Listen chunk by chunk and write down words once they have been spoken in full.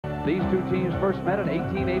These two teams first met in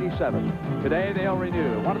 1887. Today they'll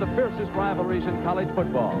renew one of the fiercest rivalries in college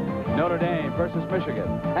football. Notre Dame versus Michigan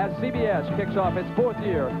as CBS kicks off its 4th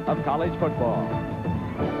year of college football.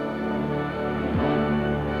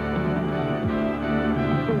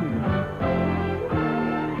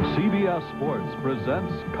 CBS Sports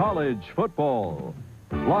presents college football.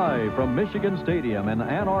 Live from Michigan Stadium in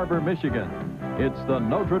Ann Arbor, Michigan, it's the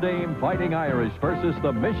Notre Dame Fighting Irish versus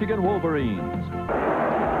the Michigan Wolverines.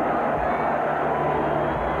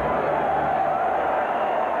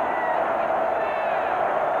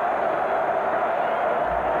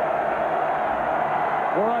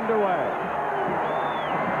 We're underway.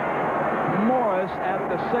 Morris at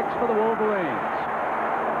the 6 for the Wolverines.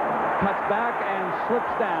 Cuts back and slips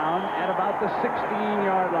down at about the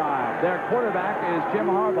 16-yard line. Their quarterback is Jim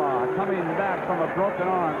Harbaugh, coming back from a broken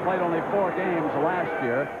arm, played only 4 games last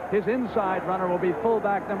year. His inside runner will be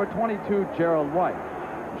fullback number 22, Gerald White.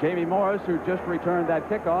 Jamie Morris, who just returned that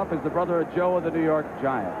kickoff, is the brother of Joe of the New York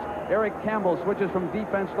Giants. Eric Campbell switches from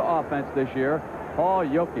defense to offense this year. Paul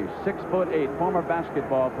Yoki, 6'8", former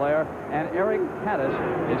basketball player, and Eric Caddis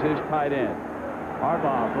is his tight end.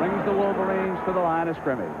 Harbaugh brings the Wolverines to the line of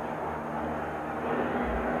scrimmage.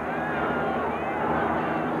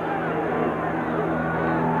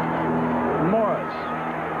 Morris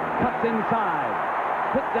cuts inside,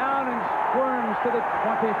 hit down and squirms to the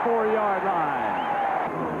 24-yard line.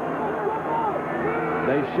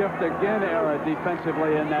 They shift again, Era,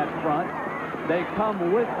 defensively in that front. They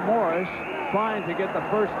come with Morris, trying to get the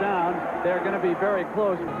first down. They're going to be very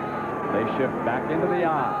close. They shift back into the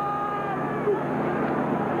eye.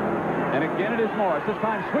 And again it is Morris, this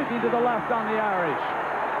time sweeping to the left on the Irish.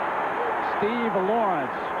 Steve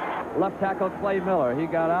Lawrence. Left tackle Clay Miller. He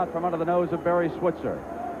got out from under the nose of Barry Switzer.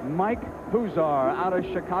 Mike Huzar out of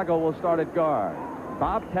Chicago will start at guard.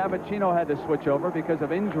 Bob Tabacino had to switch over because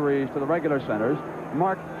of injuries to the regular centers.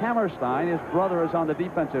 Mark Hammerstein, his brother, is on the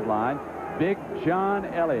defensive line. Big John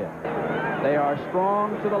Elliott. They are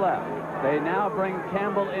strong to the left. They now bring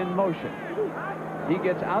Campbell in motion. He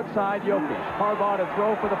gets outside Jokic. Harbaugh to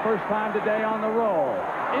throw for the first time today on the roll.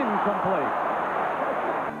 Incomplete.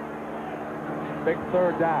 Big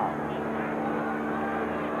third down.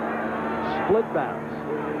 Split bounce.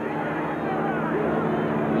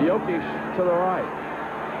 Jokic to the right.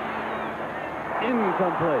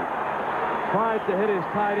 Incomplete. Tried to hit his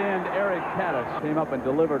tight end, Eric Caddis. Came up and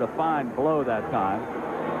delivered a fine blow that time.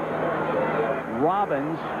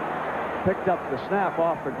 Robbins picked up the snap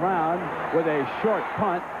off the ground with a short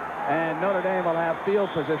punt, and Notre Dame will have field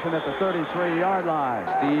position at the 33-yard line.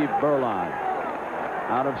 Steve Berline,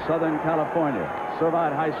 out of Southern California,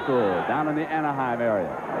 Servite High School, down in the Anaheim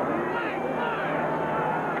area.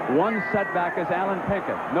 One setback is Alan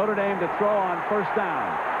Pinkett. Notre Dame to throw on first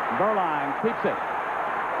down. Berline keeps it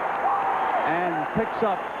and picks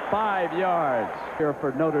up 5 yards. Here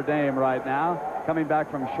for Notre Dame right now, coming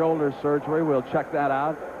back from shoulder surgery. We'll check that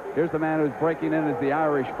out. Here's the man who's breaking in as the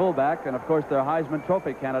Irish fullback, and of course their Heisman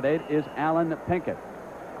Trophy candidate is Alan Pinkett.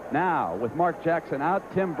 Now, with Mark Jackson out,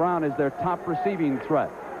 Tim Brown is their top receiving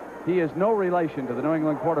threat. He is no relation to the New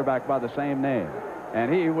England quarterback by the same name,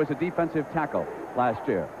 and he was a defensive tackle last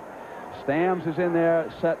year. Stams is in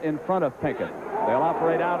there, set in front of Pinkett. They'll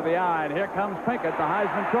operate out of the eye, and here comes Pinkett, the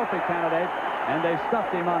Heisman Trophy candidate, and they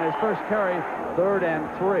stuffed him on his first carry, 3rd and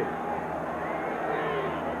 3.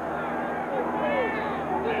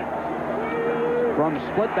 From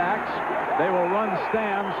split backs, they will run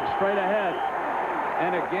Stams straight ahead.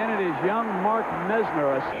 And again, it is young Mark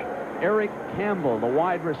Mesner. Eric Campbell, the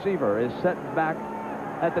wide receiver, is set back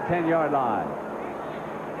at the 10-yard line.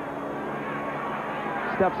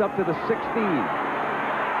 Steps up to the 16.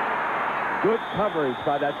 Good coverage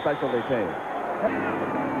by that specialty team.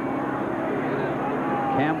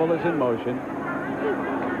 Campbell is in motion.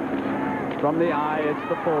 From the eye, it's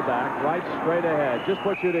the fullback, right straight ahead. Just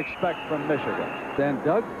what you'd expect from Michigan. Then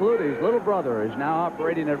Doug Flutie's little brother is now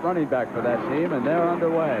operating at running back for that team, and they're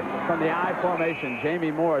underway. From the I formation, Jamie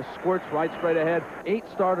Morris squirts right straight ahead. 8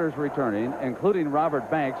 starters returning, including Robert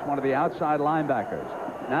Banks, one of the outside linebackers.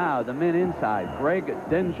 Now the men inside, Greg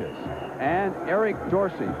Dinges and Eric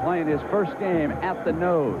Dorsey playing his first game at the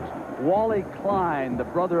nose. Wally Klein, the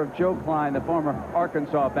brother of Joe Klein, the former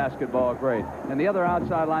Arkansas basketball great. And the other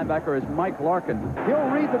outside linebacker is Mike Larkin. He'll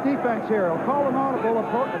read the defense here. He'll call an audible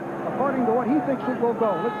according to what he thinks it will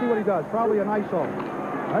go. Let's see what he does. Probably an ISO.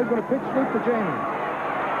 He's going to pitch sweep to Jamie.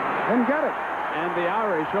 And get it. And the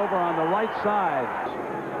Irish over on the right side.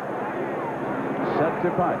 Set to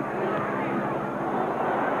punt.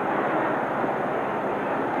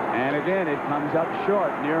 And again, it comes up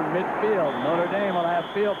short near midfield. Notre Dame will have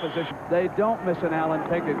field position. They don't miss an Alan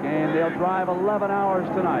Pinkett game. They'll drive 11 hours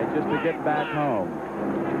tonight just to get back home.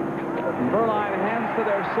 Berline hands to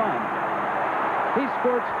their son. He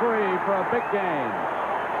squirts free for a big gain.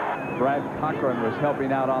 Brad Cochran was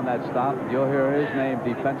helping out on that stop. You'll hear his name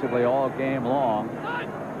defensively all game long.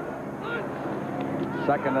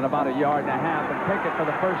 Second and about 1.5 yards, and Pinkett for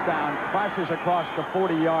the first down. Flashes across the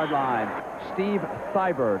 40-yard line. Steve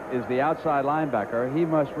Thibert is the outside linebacker. He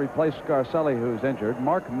must replace Scarcelli, who's injured.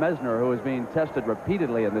 Mark Mesner, who is being tested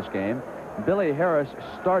repeatedly in this game. Billy Harris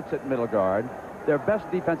starts at middle guard. Their best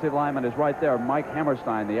defensive lineman is right there, Mike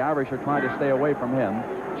Hammerstein. The Irish are trying to stay away from him.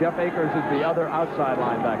 Jeff Akers is the other outside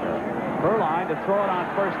linebacker. Berline to throw it on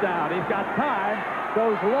first down. He's got time.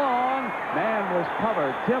 Goes long. Man was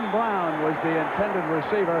covered. Tim Brown was the intended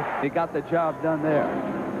receiver. He got the job done there.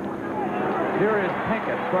 Here is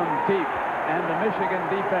Pinkett from deep, and the Michigan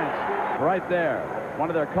defense right there. One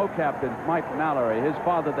of their co-captains, Mike Mallory, his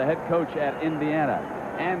father, the head coach at Indiana.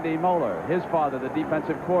 Andy Moeller, his father, the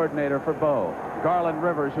defensive coordinator for Bo. Garland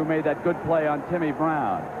Rivers, who made that good play on Timmy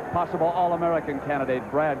Brown. Possible All-American candidate,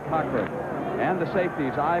 Brad Cochran. And the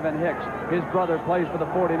safeties, Ivan Hicks. His brother plays for the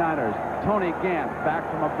 49ers. Tony Gant, back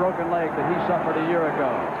from a broken leg that he suffered a year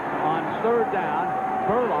ago. On third down,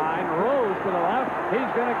 Berline rolls to the left. He's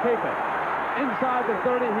going to keep it. Inside the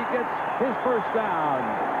 30, he gets his first down.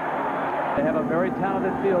 They have a very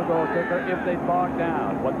talented field goal kicker if they bog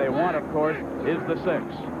down. What they want, of course, is the 6.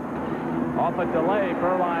 Off a delay,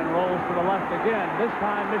 Berline rolls to the left again. This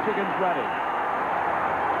time, Michigan's ready.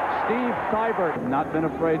 Steve Thibert not been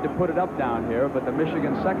afraid to put it up down here, but the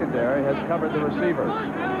Michigan secondary has covered the receivers.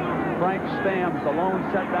 Frank Stamms, the lone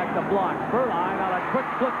setback to block. Berline on a quick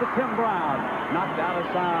flip to Tim Brown. Knocked out of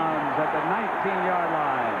bounds at the 19-yard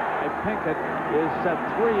line. Pinkett is set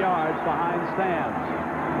 3 yards behind Stamms.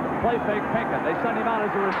 Play fake Pinkett. They send him out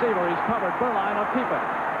as a receiver. He's covered. Berline will keep it.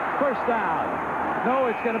 First down. No,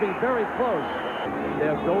 it's going to be very close.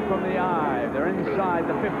 They'll go from the eye. They're inside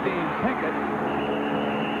the 15. Pinkett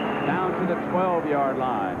down to the 12-yard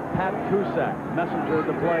line. Pat Cusack, messenger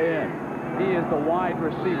to play in. He is the wide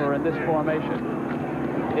receiver in this formation.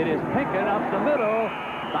 It is Pinkett up the middle.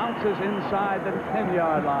 Bounces inside the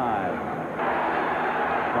 10-yard line.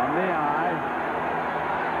 From the eye.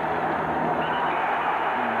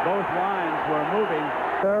 Both lines were moving.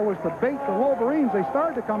 There was the bait, the Wolverines. They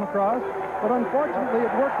started to come across, but unfortunately it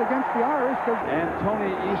worked against the Irish. And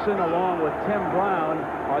Tony Eason, along with Tim Brown,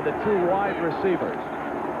 are the 2 wide receivers.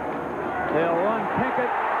 They'll run Pinkett,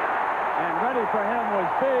 and ready for him was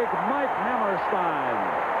big Mike Hammerstein.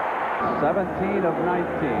 17 of 19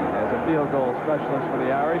 as a field goal specialist for the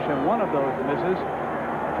Irish, and one of those misses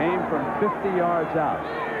came from 50 yards out.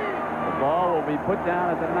 The ball will be put down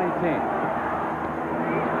at the 19.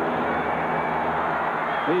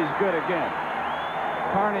 He's good again.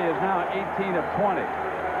 Carney is now 18 of 20.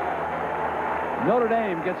 Notre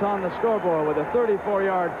Dame gets on the scoreboard with a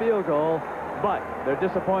 34-yard field goal, but they're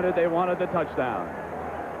disappointed. They wanted the touchdown.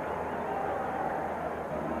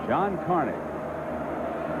 John Carney.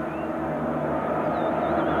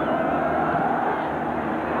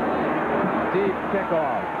 Deep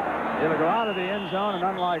kickoff. It'll go out of the end zone, and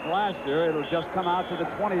unlike last year, it'll just come out to the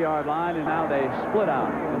 20-yard line, and now they split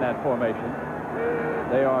out in that formation.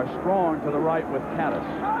 They are strong to the right with Caddis.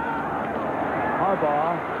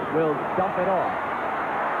 Harbaugh will dump it off.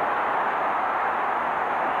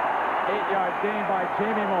 8-yard gain by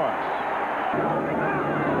Jamie Morris.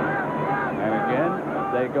 And again,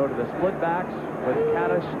 they go to the split backs with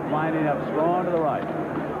Caddis lining up strong to the right.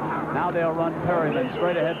 Now they'll run Perryman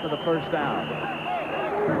straight ahead for the first down.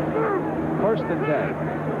 First and 10.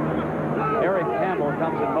 Eric Campbell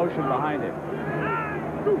comes in motion behind him.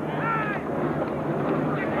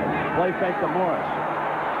 Play fake to Morris.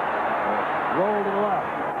 Roll to the left.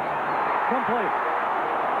 Complete.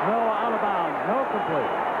 No, out of bounds. No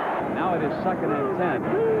complete. Now it is second and 10.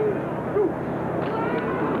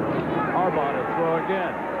 Harbaugh to throw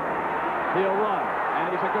again. He'll run,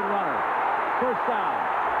 and he's a good runner. First down.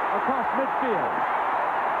 Across midfield.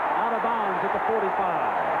 Out of bounds at the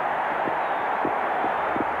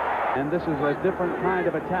 45. And this is a different kind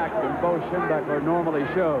of attack than Bo Schembechler normally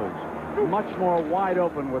shows. Much more wide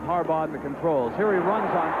open with Harbaugh in the controls. Here he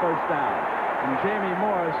runs on first down. And Jamie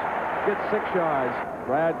Morris gets 6 yards.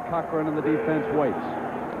 Brad Cochran in the defense waits.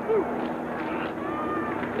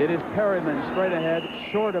 It is Perryman straight ahead,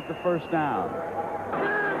 short of the first down.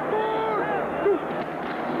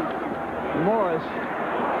 Morris,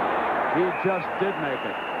 he just did make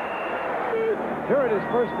it. Here it is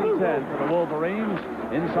first and 10 for the Wolverines.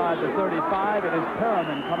 Inside the 35, it is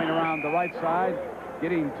Perryman coming around the right side.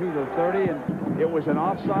 getting to the 30, and it was an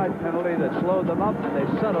offside penalty that slowed them up, and they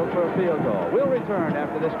settled for a field goal. We'll return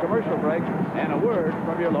after this commercial break and a word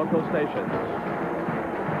from your local stations.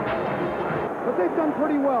 But they've done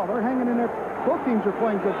pretty well. They're hanging in there. Both teams are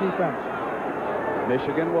playing good defense.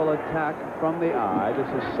 Michigan will attack from the eye. This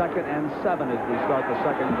is 2nd and 7 as we start the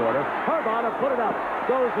second quarter. Harbaugh to put it up.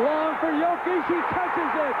 Goes long for Jokic. He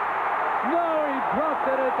touches it. No, he dropped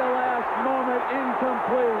it at the last moment.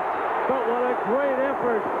 Incomplete. But what a great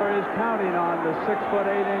effort. Is counting on the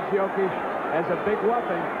 6'8" Jokic as a big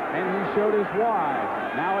weapon, and he showed us why.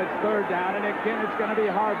 Now it's 3rd down, and again it's going to be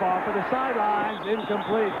Harbaugh for the sidelines.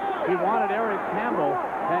 Incomplete. He wanted Eric Campbell,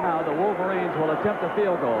 and now the Wolverines will attempt a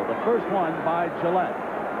field goal. The first one by Gillette.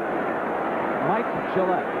 Mike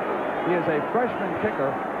Gillette. He is a freshman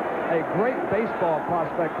kicker, a great baseball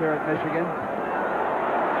prospect here at Michigan.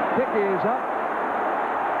 Kick is up.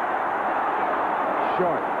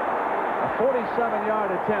 Short. A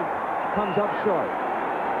 47-yard attempt comes up short.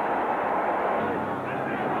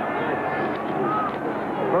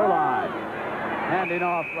 Burline handing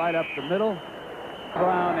off right up the middle.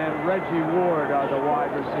 Brown and Reggie Ward are the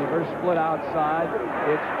wide receivers. Split outside.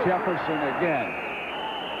 It's Jefferson again.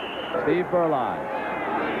 Steve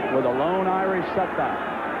Burline with a lone Irish setback.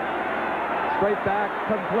 Straight back,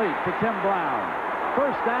 complete to Tim Brown.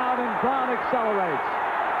 First down, and Brown accelerates.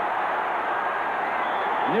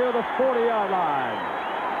 Near the 40-yard line.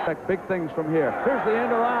 Big things from here. Here's the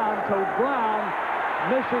end around to Brown.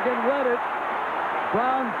 Michigan read it.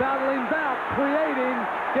 Brown battling back, creating,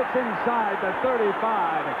 gets inside the 35.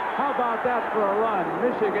 How about that for a run?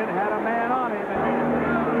 Michigan had a man on him.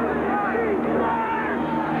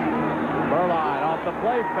 Burline off the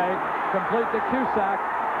play fake, complete to Cusack,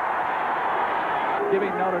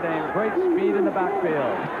 giving Notre Dame great speed in the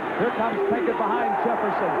backfield. Here comes Pinkett behind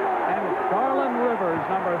Jefferson, and Garland Rivers,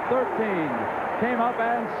 number 13, came up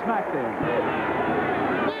and smacked him.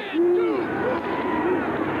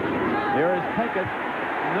 Here is Pinkett,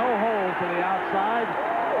 no hole to the outside.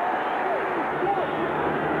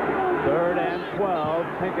 3rd and 12.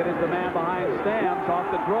 Pinkett is the man behind Stamps off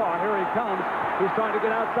the draw. Here he comes. He's trying to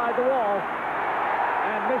get outside the wall,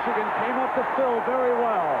 and Michigan came up to fill very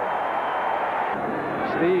well.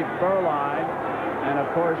 Steve Burline, and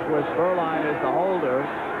of course with Burline as the holder,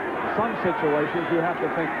 in some situations you have to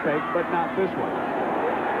think fake, but not this one.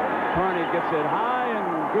 Kearney gets it high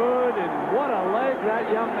and good, and what a leg that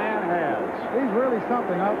young man has. He's really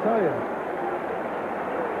something, I'll tell you.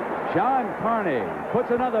 John Kearney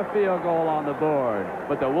puts another field goal on the board,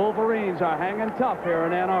 but the Wolverines are hanging tough here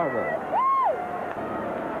in Ann Arbor.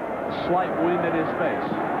 Slight wind at his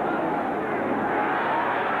face.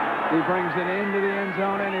 He brings it into the end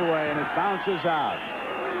zone anyway, and it bounces out.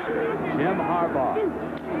 Jim Harbaugh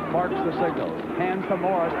marks the signals. Hands to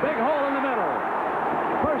Morris. Big hole in the middle.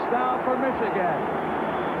 First down for Michigan.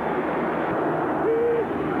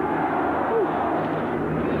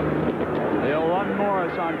 They'll run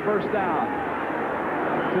Morris on first down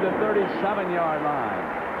to the 37-yard line.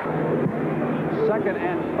 2nd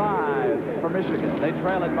and 5 for Michigan. They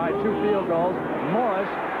trail it by 2 field goals. Morris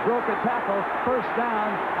broke a tackle. First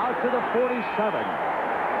down out to the 47.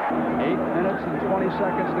 8 minutes and 20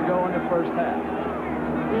 seconds to go in the first half.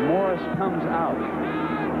 Morris comes out.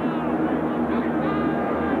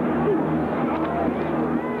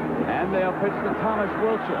 And they'll pitch to Thomas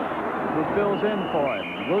Wilcher, who fills in for him.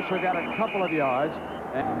 Wilcher got a couple of yards.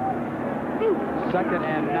 2nd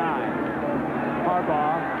and 9.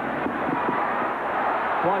 Harbaugh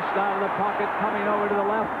flushed out of the pocket, coming over to the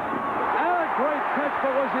left. And a great catch,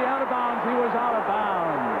 but was he out of bounds? He was out of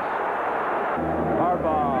bounds.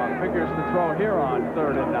 Harbaugh figures to throw here on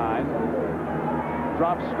 3rd and 9.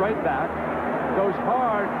 Drops straight back. Goes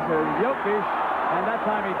hard to Jokic, and that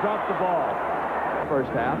time he dropped the ball.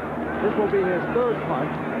 First half. This will be his 3rd punt.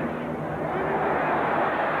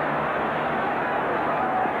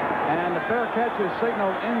 And the fair catch is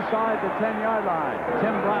signaled inside the 10-yard line.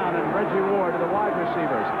 Tim Brown and Reggie Ward are the wide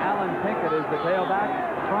receivers. Alan Pinkett is the tailback.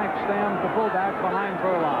 Frank Stamms, the fullback, behind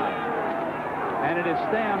Burline. And it is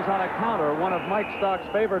Stamms on a counter, one of Mike Stock's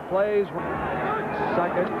favorite plays.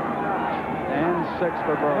 2nd and 6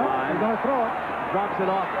 for Burline. He's going to throw it. Drops it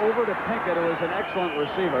off over to Pinkett, who is an excellent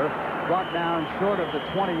receiver. Brought down short of the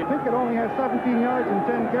 20. Pinkett only has 17 yards and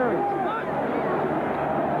 10 carries.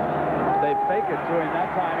 They fake it to him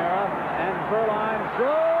that time, era. And Burline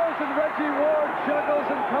throws, and Reggie Ward juggles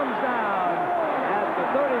and comes down at the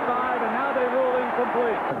 35, and now they rule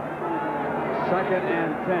incomplete. 2nd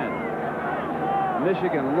and 10.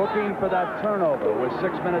 Michigan looking for that turnover with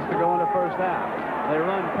 6 minutes to go in the first half. They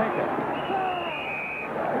run Pinkett.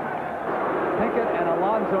 Pinkett and a lot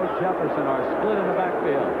Alonzo Jefferson are split in the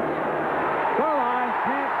backfield. Berline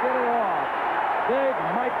can't get it off. Big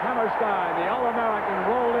Mike Hammerstein, the All-American,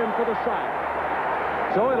 rolled in for the sack.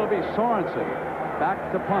 So it'll be Sorensen back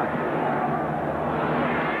to punt.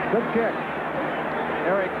 Good kick.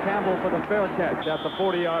 Eric Campbell for the fair catch at the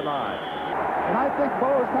 40-yard line. And I think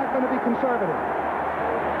Bo is not going to be conservative.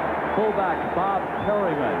 Fullback Bob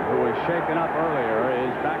Perryman, who was shaken up earlier,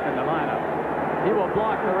 is back in the lineup. He will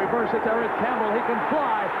block the reverse. It's Eric Campbell. He can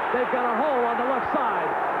fly. They've got a hole on the left side.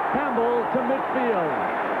 Campbell to midfield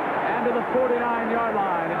and to the 49-yard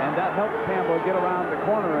line. And that helped Campbell get around the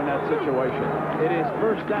corner in that situation. It is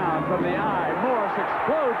first down from the eye. Morris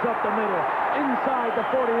explodes up the middle inside the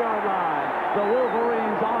 40-yard line. The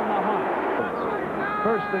Wolverines on the hunt.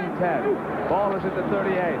 First and 10. Ball is at the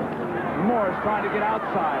 38. Morris trying to get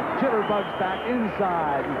outside. Jitterbugs back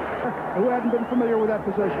inside. Who hadn't been familiar with that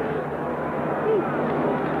position?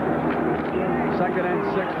 Second and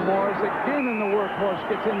 6. Morris again in the workhorse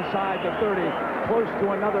gets inside the 30, close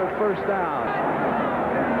to another first down.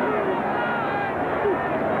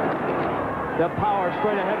 The power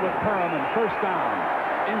straight ahead with Perriman. First down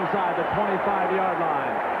inside the 25-yard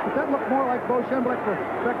line. But that looked more like Bo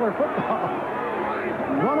Schembechler football.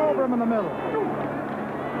 Run over him in the middle.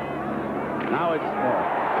 Now it's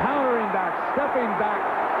countering back, stepping back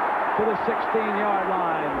to the 16-yard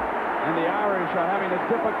line. And the Irish are having a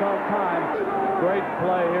difficult time. Great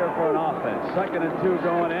play here for an offense. Second and 2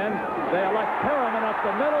 going in. They elect Perriman up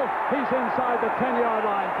the middle. He's inside the 10-yard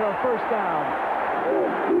line for a first down.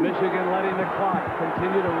 Michigan letting the clock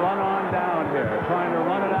continue to run on down here, trying to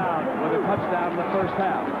run it out with a touchdown in the first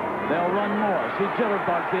half. They'll run more. See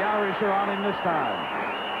jitterbugs. The Irish are on him this time.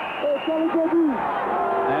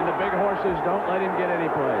 And the big horses don't let him get any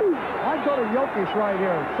play. I'd go to Jokic right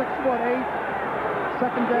here. 6'8".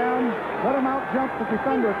 Second down. Let him out jump the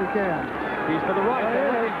defender if he can. He's to the right. They're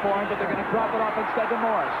looking for him, but they're going to drop it off instead to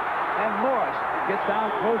Morris. And Morris gets down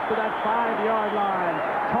close to that 5-yard line.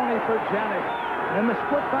 Tony Furjanic. And the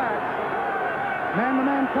split back.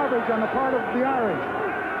 Man-to-man coverage on the part of the Irish.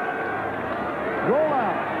 Roll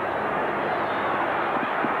out.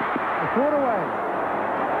 They threw it away.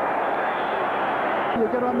 You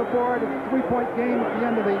get on the board. It's a 3-point game at the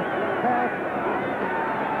end of the half.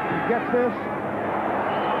 He gets this.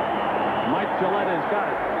 Mike Gillette has got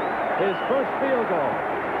it. His first field goal.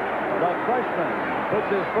 The freshman puts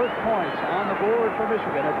his first points on the board for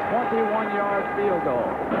Michigan. A 21-yard field goal.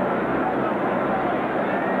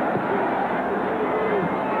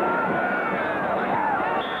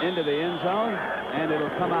 Into the end zone, and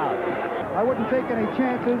it'll come out. I wouldn't take any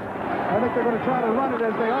chances. I think they're going to try to run it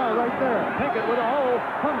as they are right there. Pickett with a hole,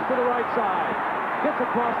 comes to the right side. Gets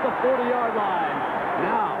across the 40-yard line.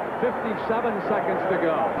 Now, 57 seconds to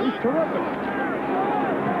go. He's terrific.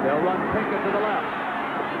 They'll run Pickett to the left.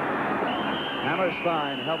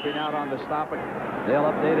 Hammerstein helping out on the stop. They'll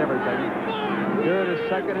update everything. Here it is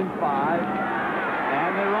 2nd and 5.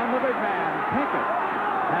 And they run the big man. Pickett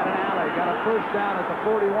had an alley. Got a first down at the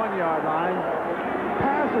 41-yard line.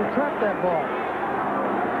 Passer trapped that ball.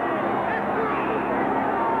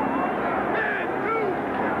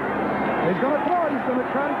 He's going to throw it. He's going to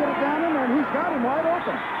try to get it down in there, and he's got him wide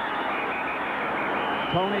open.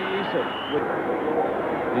 Tony Eason.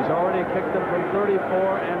 He's already kicked them from 34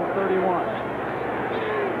 and 31.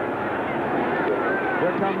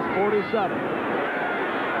 Here comes 47.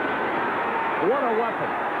 What a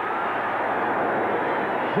weapon.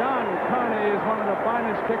 John Carney is one of the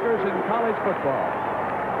finest kickers in college football.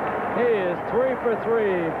 He is 3 for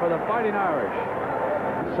 3 for the Fighting Irish.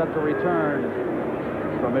 Set to return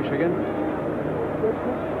from Michigan.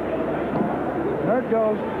 There it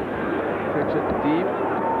goes. Kicks it deep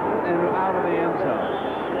and out of the end zone.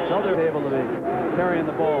 So they're able to be carrying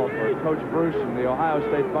the ball for Coach Bruce and the Ohio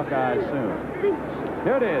State Buckeyes soon.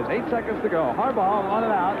 Here it is, 8 seconds to go. Harbaugh won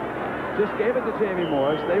it out. Just gave it to Jamie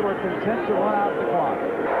Morris. They were content to run out the clock.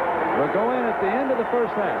 We'll go in at the end of the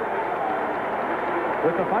first half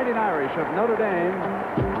with the Fighting Irish of Notre Dame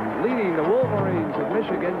leading the Wolverines of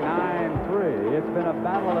Michigan 9-3. It's been a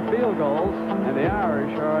battle of the field goals, and the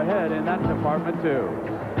Irish are ahead in that department, too.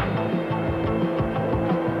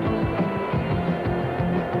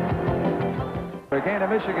 They came to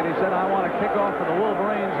Michigan. He said, I want to kick off for the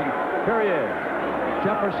Wolverines, and here he is.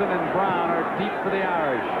 Jefferson and Brown are deep for the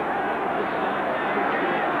Irish.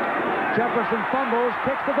 Jefferson fumbles,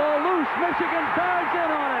 kicks the ball loose. Michigan dives in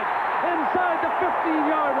on it inside the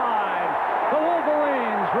 15-yard line. The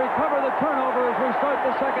Wolverines recover the turnover as we start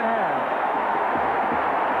the second half.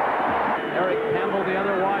 Eric Campbell, the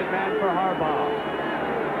other wide man for Harbaugh.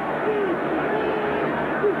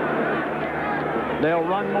 They'll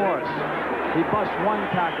run Morris. He busts one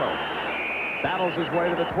tackle. Battles his way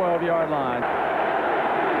to the 12-yard line.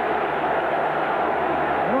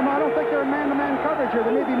 I don't think they're in man-to-man coverage here.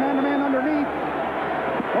 They may be man-to-man underneath.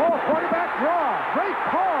 Oh, quarterback draw. Great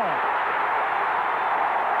call.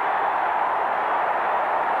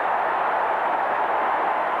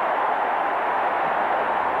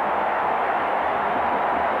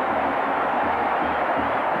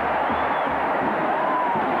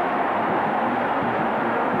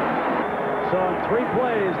 So in 3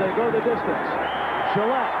 plays, they go the distance.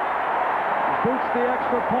 Gillette boots the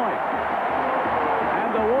extra point.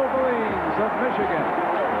 And the Wolverines of Michigan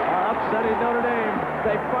are upsetting Notre Dame.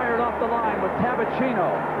 They fired off the line with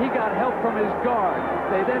Tabachino. He got help from his guard.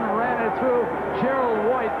 They then ran it through. Gerald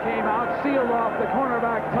White came out, sealed off the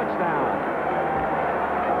cornerback touchdown.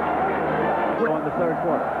 So in the 3rd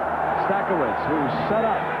quarter, Stackowitz, who set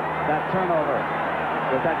up that turnover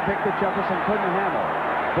with that kick that Jefferson couldn't handle,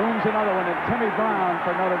 booms another one, and Timmy Brown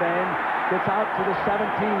for Notre Dame gets out to the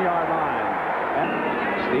 17-yard line. And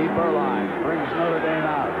Steve Berline brings Notre Dame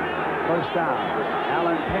out. First down,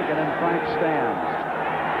 Alan Pinkett and Frank Stams.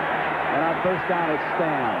 And on first down, it's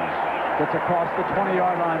Stams. Gets across the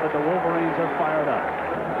 20-yard line, but the Wolverines are fired up.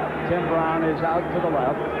 Tim Brown is out to the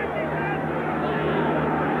left.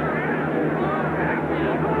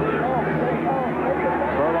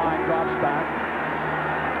 Berline drops back.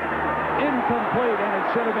 Incomplete, and it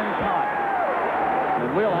should have been caught.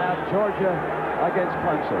 And we'll have Georgia against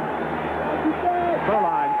Clemson.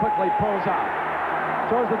 Berline quickly pulls out.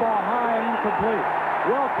 Throws the ball high and incomplete.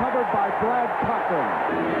 Well covered by Brad Cochran.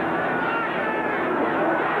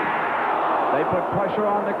 They put pressure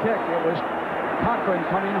on the kick. It was Cochran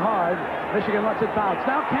coming hard. Michigan lets it bounce.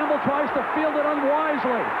 Now Campbell tries to field it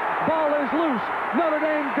unwisely. Ball is loose. Notre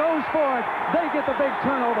Dame goes for it. They get the big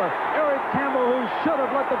turnover. Eric Campbell, who should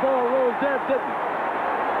have let the ball roll dead, didn't.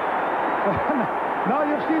 Now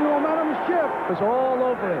you've seen the momentum shift. It was all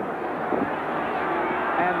over him.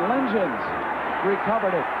 And Lingens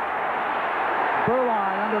recovered it.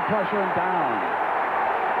 Berline under pressure and down.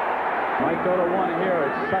 Might go to 1 here.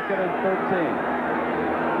 It's 2nd and 13.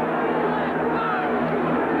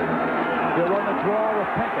 He'll run the draw with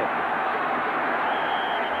Pinkett.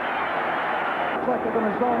 Looks like they're going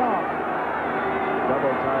to zone out.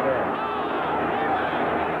 Double tight end.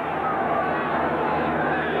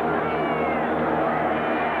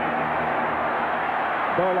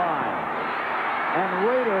 Berline. And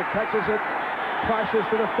Rader catches it, crashes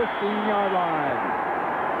to the 15-yard line.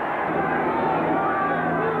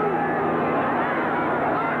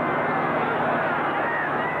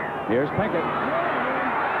 Here's Pinkett.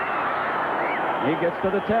 He gets to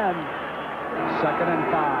the 10. 2nd and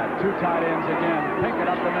 5. 2 tight ends again. Pinkett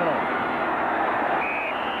up the middle.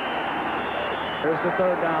 Here's the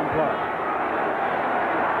 3rd down play.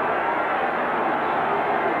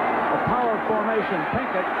 A power formation.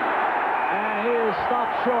 Pinkett. And he is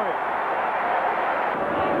stopped short.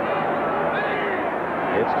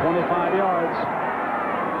 It's 25 yards.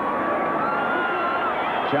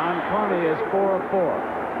 John Carney is 4 of 4.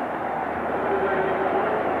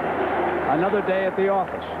 Another day at the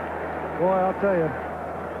office. Boy, I'll tell you.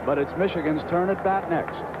 But it's Michigan's turn at bat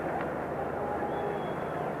next.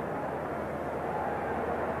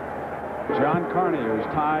 John Carney, who's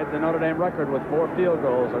tied the Notre Dame record with 4 field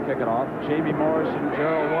goals, will kick it off. Jamie Morris and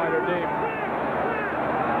Gerald White are deep.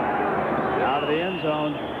 Out of the end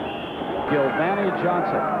zone, Gilvani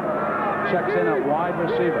Johnson checks in at wide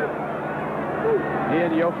receiver. He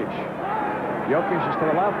and Jokic. Jokic is to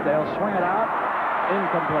the left. They'll swing it out.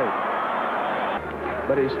 Incomplete.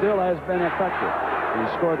 But he still has been effective. He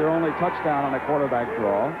scored their only touchdown on a quarterback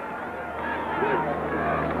draw.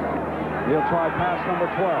 He'll try pass number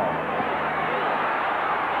 12.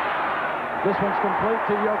 This one's complete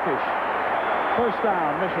to Jokic. First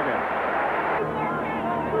down, Michigan.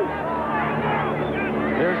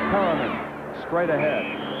 Here's Perriman, straight ahead.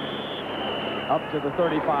 Up to the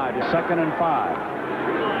 35, 2nd and 5.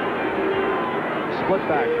 Split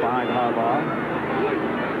back behind Harbaugh.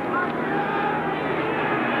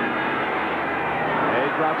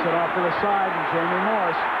 Drops it off to the side, and Jamie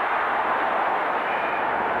Morris.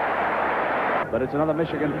 But it's another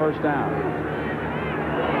Michigan first down.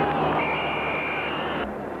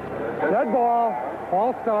 Dead ball.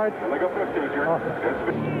 Ball start.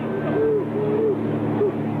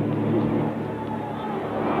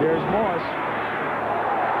 Here's Morris.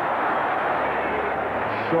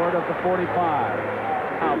 Short of the 45.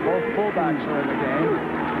 Now both fullbacks are in the game.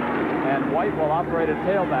 And White will operate a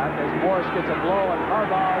tailback as Morris gets a blow, and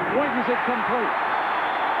Harbaugh wings it complete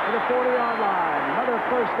to the 40-yard line. Another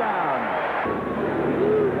first down.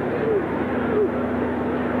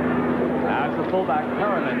 Out the fullback,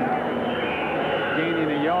 Perriman,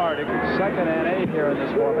 gaining a yard. It's 2nd and 8 here in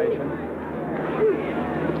this formation.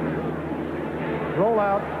 Roll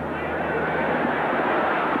out.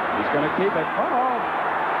 He's going to keep it.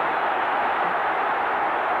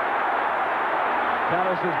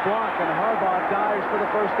 Callis is blocked, and Harbaugh dives for the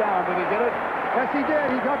first down. Did he get it? Yes, he did.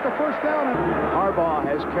 He got the first down. Harbaugh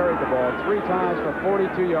has carried the ball 3 times for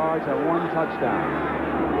 42 yards and 1 touchdown.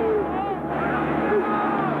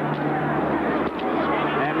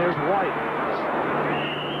 And here's White.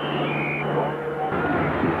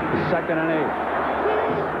 2nd and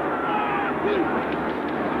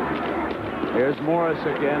 8. Here's Morris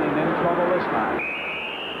again, and in trouble this time.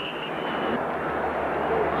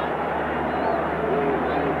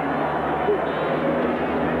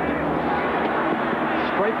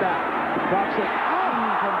 Straight back. Drops it.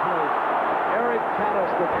 Incomplete. Eric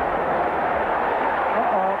Callis.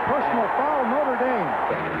 Personal foul, Notre Dame.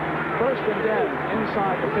 1st and 10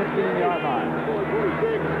 inside the 15-yard line.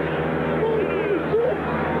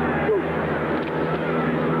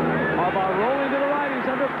 Harbaugh rolling to the right. He's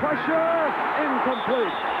under pressure.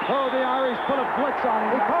 Incomplete. Oh, the Irish put a blitz on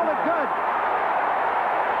him. He called it good.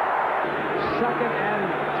 2nd and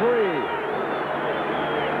 3.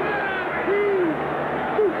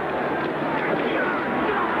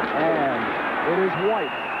 And it is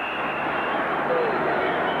White.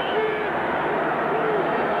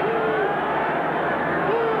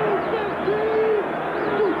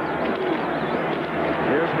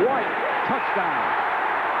 Here's White. Touchdown.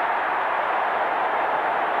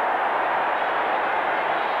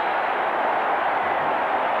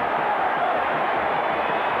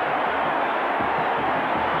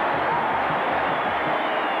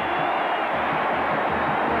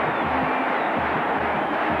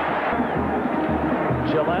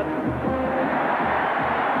 Gillette.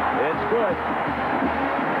 It's good.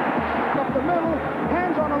 Up the middle,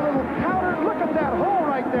 hands on a little counter. Look at that hole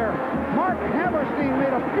right there. Mark Hammerstein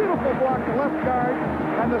made a beautiful block to left guard,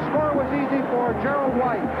 and the score was easy for Gerald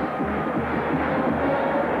White.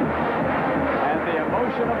 And the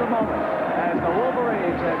emotion of the moment as the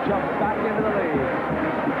Wolverines have jumped back into the lead.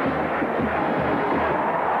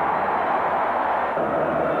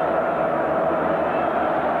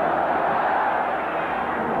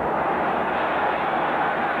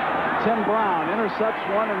 Tim Brown intercepts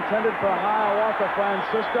one intended for Hiawatha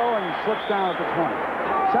Francisco and slips down at the 20.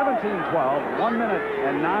 17-12, 1 minute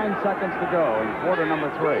and 9 seconds to go in quarter number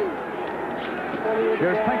 3.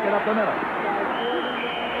 Here's Pinkett up the middle.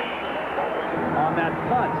 On that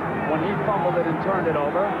punt, when he fumbled it and turned it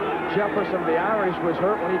over, Jefferson, the Irish, was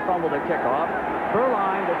hurt when he fumbled the kickoff.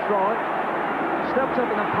 Berline to throw it, steps up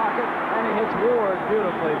in the pocket, and he hits Ward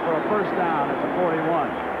beautifully for a first down at the 41.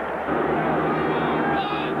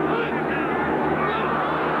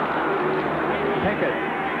 Pinkett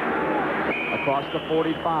across the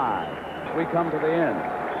 45. We come to the end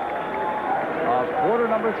of quarter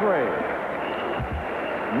number 3.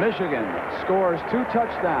 Michigan scores 2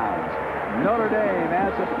 touchdowns. Notre Dame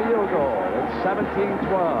adds a field goal. It's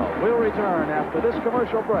 17-12. We'll return after this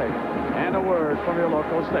commercial break and a word from your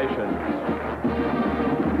local station.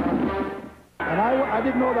 And I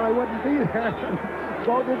didn't know that I wouldn't be there.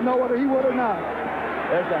 Bo didn't know whether he would or not.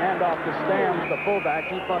 There's the handoff to Stams, the fullback.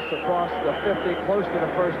 He busts across the 50, close to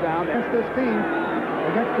the first down. Against this team,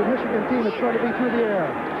 against the Michigan team, it's going to be through the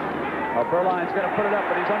air. Berline's going to put it up,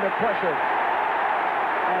 but he's under pressure.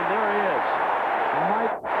 And there he is,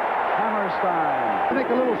 Mike Hammerstein. I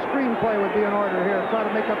think a little screenplay would be in order here. Try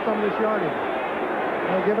to make up some of this yardage.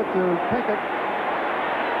 They'll give it to Pinkett.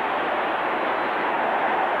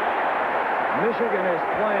 Michigan is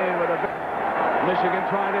playing with a... Michigan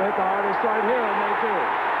trying to hit the hardest right here, and they do.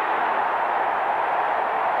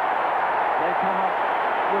 They come up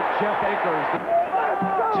with Jeff Akers.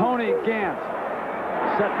 Tony Gant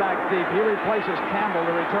set back deep. He replaces Campbell to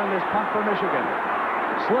return this punt for Michigan.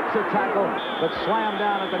 Slips a tackle, but slammed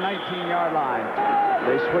down at the 19-yard line.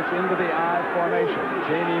 They switch into the I formation.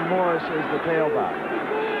 Jamie Morris is the tailback.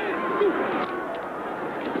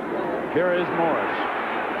 Here is Morris,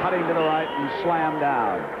 cutting to the right and slammed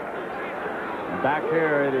down. Back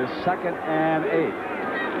here, it is 2nd and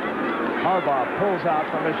 8. Harbaugh pulls out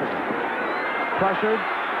for Michigan. Pressured.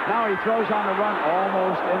 Now he throws on the run,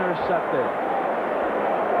 almost intercepted.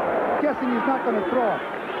 Guessing he's not going to throw it.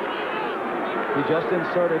 He just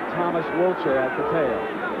inserted Thomas Wilcher at the tail.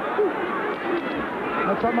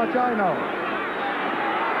 That's how much I know.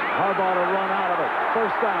 Harbaugh to run out of it.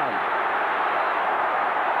 First down.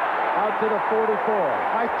 Out to the 44.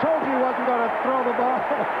 I told you he wasn't going to throw the ball.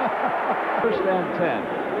 First and 10.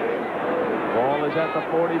 Ball is at the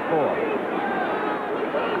 44.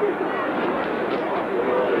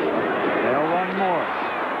 They'll run Morris.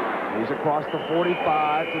 He's across the 45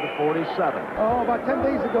 to the 47. Oh, about 10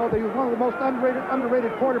 days ago, he was one of the most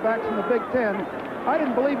underrated quarterbacks in the Big Ten. I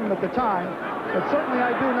didn't believe him at the time, but certainly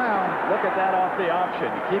I do now. Look at that off the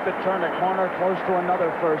option. Keep it turned a corner close to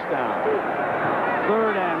another first down.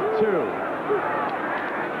 3rd and 2.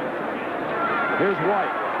 Here's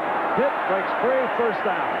White. Hit, breaks free, first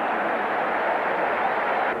down.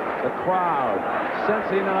 The crowd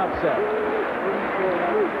sensing an upset.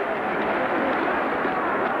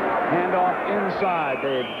 Handoff inside.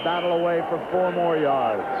 They battle away for 4 more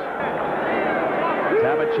yards.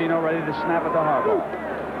 Tabachino ready to snap it to Harbaugh.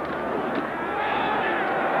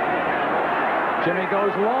 Jimmy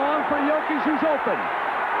goes long for Yoki's, who's open.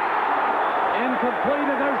 Incomplete,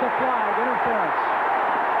 and there's the flag. Interference.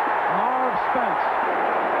 Marv Spence.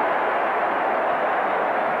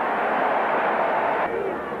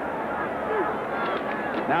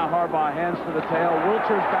 Now Harbaugh hands to the tail.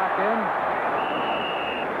 Wilcher's back in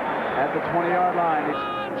at the 20-yard line.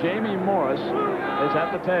 Jamie Morris is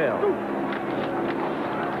at the tail.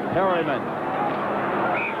 Perryman.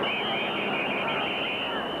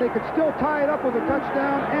 They could still tie it up with a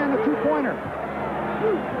touchdown and a 2-pointer.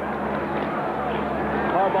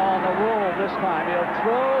 Harbaugh on the roll this time. He'll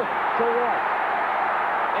throw to White.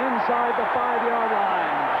 Inside the 5-yard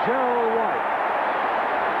line. Gerald White.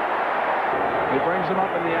 He brings him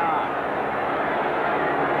up in the eye.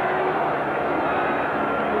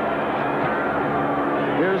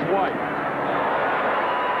 Here's White.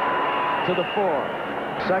 To the 4.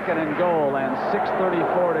 2nd and goal, and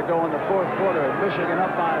 6:34 to go in the 4th quarter. Michigan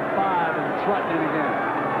up by 5 and threatening again.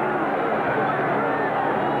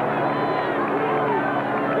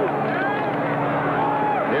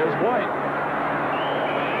 Here's White.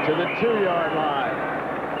 To the 2-yard line.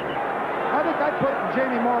 I think I'd put it in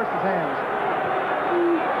Jamie Morris's hands.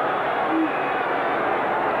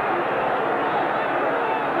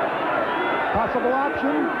 Possible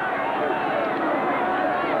option.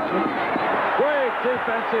 Great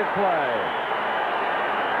defensive play.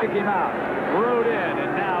 Kick him out. Rode in,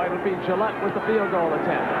 and now it'll be Gillette with the field goal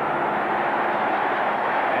attempt.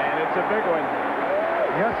 And it's a big one.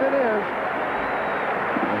 Yes, it is.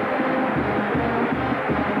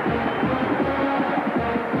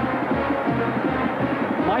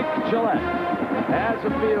 Mike Gillette has a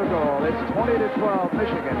field goal. It's 20-12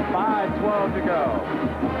 Michigan. 5:12 to go.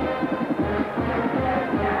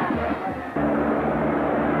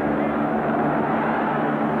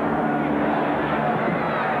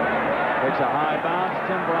 Takes a high bounce.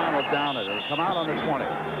 Tim Brown will down it. It'll come out on the 20.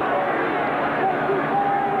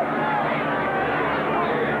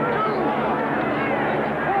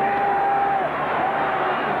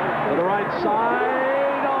 To the right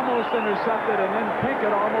side, almost intercepted, and then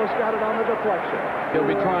Pinkett almost got it on the deflection. He'll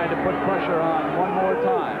be trying to put pressure on one more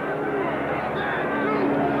time.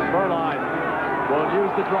 Berline will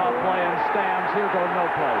use the draw play, and Stams, he'll go no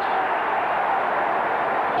place.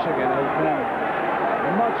 Michigan has been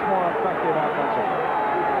much more effective offensively.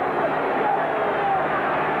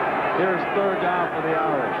 Here's 3rd down for the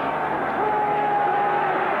Irish.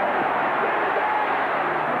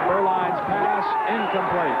 Berline's pass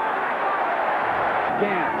incomplete.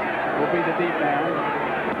 Gant will be the deep man.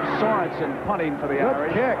 Sorensen punting for the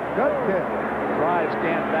Irish. Good kick. Good kick. Drives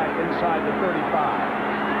Gant back inside the 35.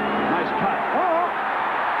 Nice cut. Oh.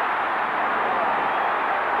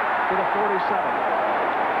 To the 47.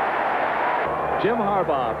 Jim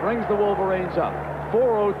Harbaugh brings the Wolverines up.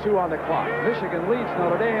 4:02 on the clock. Michigan leads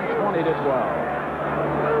Notre Dame 20-12.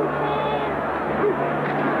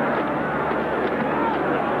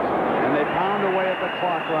 And they pound away at the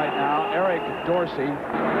clock right now. Eric Dorsey.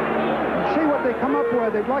 See what they come up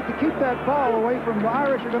with. They'd like to keep that ball away from the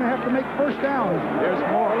Irish. Are going to have to make first downs. There's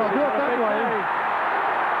more. They'll do it that way.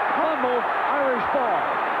 Fumble, Irish ball.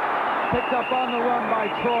 Picked up on the run by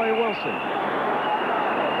Troy Wilson.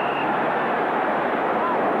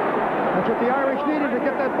 That's what the Irish needed to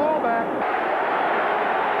get that ball back.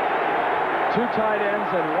 2 tight ends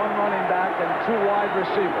and 1 running back and 2 wide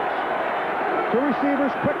receivers. 2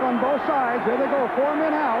 receivers quick on both sides. There they go. 4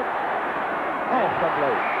 men out. Oh,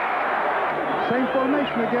 complete. Same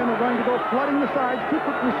formation again. They're going to go flooding the sides. 2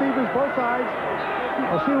 quick receivers both sides.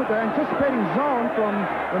 We'll see what the anticipating zone from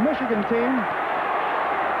the Michigan team.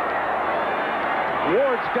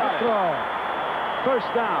 Ward's got it. First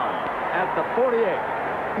down at the 48.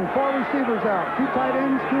 And 4 receivers out. 2 tight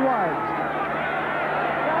ends, 2 wides.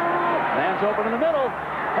 Man's open in the middle.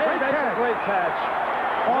 Hey, that's a great catch.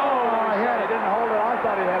 Oh, he didn't hold it. I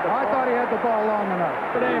thought he had the ball. I thought he had the ball long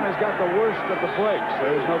enough. Notre Dame has got the worst of the breaks.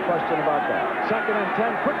 There's no question about that. 2nd and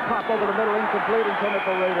 10. Quick pop over the middle. Incomplete. Intended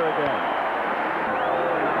for Rader again.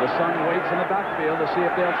 The son waits in the backfield to see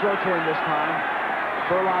if they'll throw to him this time.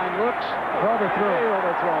 Furline looks.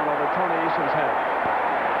 Overthrown over Tony Eason's head.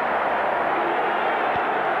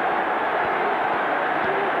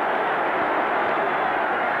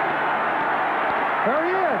 There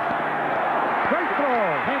he is. Great throw.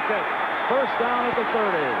 Pinkett, first down at the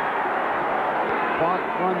 30. Clock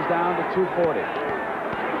runs down to 2:40.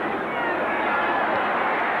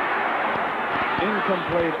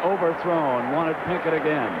 Incomplete, overthrown. Wanted Pinkett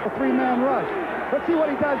again. A three-man rush. Let's see what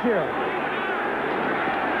he does here.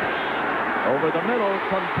 Over the middle,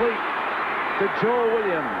 complete to Joe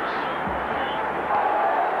Williams.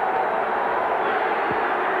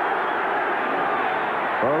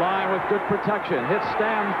 Furline with good protection. Hits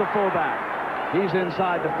Stams, the fullback. He's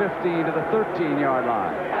inside the 15 to the 13-yard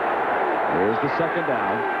line. Here's the second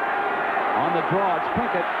down. On the draw, it's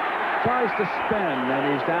Pinkett. Tries to spin, and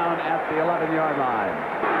he's down at the 11-yard line.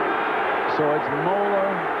 So it's Moeller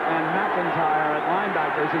and McIntyre at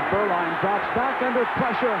linebackers as Beuerlein drops back under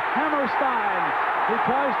pressure. Hammerstein, he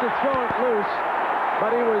tries to throw it loose, but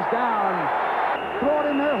he was down. Throw it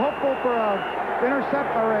in there, hopeful for a intercept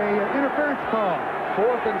or a interference call.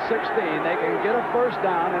 4th and 16. They can get a first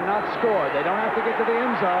down and not score. They don't have to get to the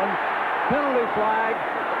end zone. Penalty flag.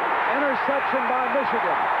 Interception by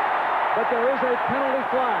Michigan. But there is a penalty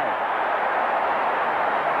flag.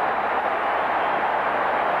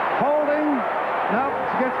 Holding. Nope,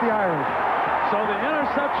 it's against the Irish. So the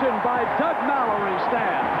interception by Doug Mallory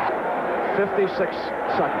stands. 56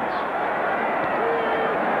 seconds.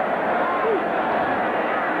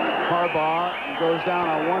 Harbaugh goes down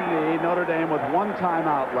on one knee. Notre Dame with one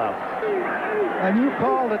timeout left. And you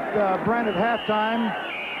called it, Brent, at halftime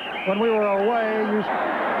when we were away.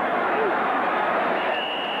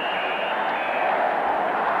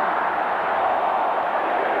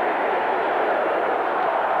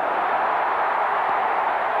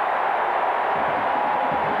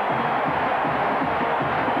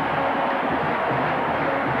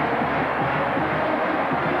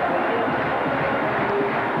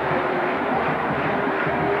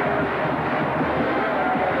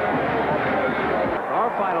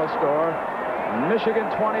 Final score, Michigan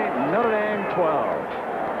 20, Notre Dame 12.